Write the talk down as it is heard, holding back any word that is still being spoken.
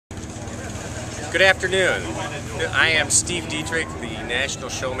Good afternoon. I am Steve Detrick, the National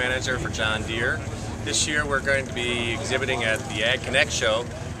Show Manager for John Deere. This year we're going to be exhibiting at the Ag Connect Show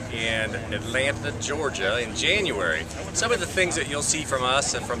in Atlanta, Georgia in January. Some of the things that you'll see from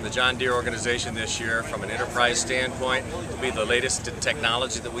us and from the John Deere organization this year from an enterprise standpoint will be the latest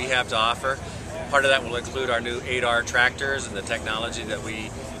technology that we have to offer. Part of that will include our new 8R tractors and the technology that we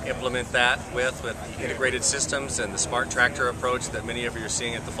implement that with integrated systems and the smart tractor approach that many of you are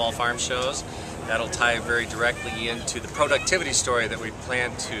seeing at the fall farm shows. That'll tie very directly into the productivity story that we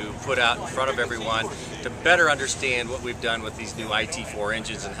plan to put out in front of everyone to better understand what we've done with these new IT4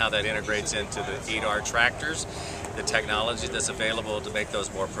 engines and how that integrates into the 8R tractors, the technology that's available to make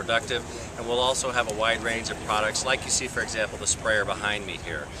those more productive. And we'll also have a wide range of products like you see, for example, the sprayer behind me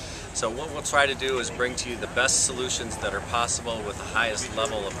here. So what we'll try to do is bring to you the best solutions that are possible with the highest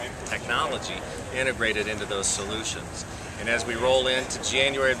level of technology integrated into those solutions. And as we roll into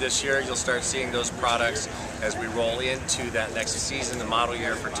January of this year, you'll start seeing those products as we roll into that next season, the model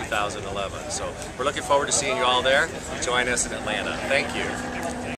year for 2011. So we're looking forward to seeing you all there. Join us in Atlanta. Thank you.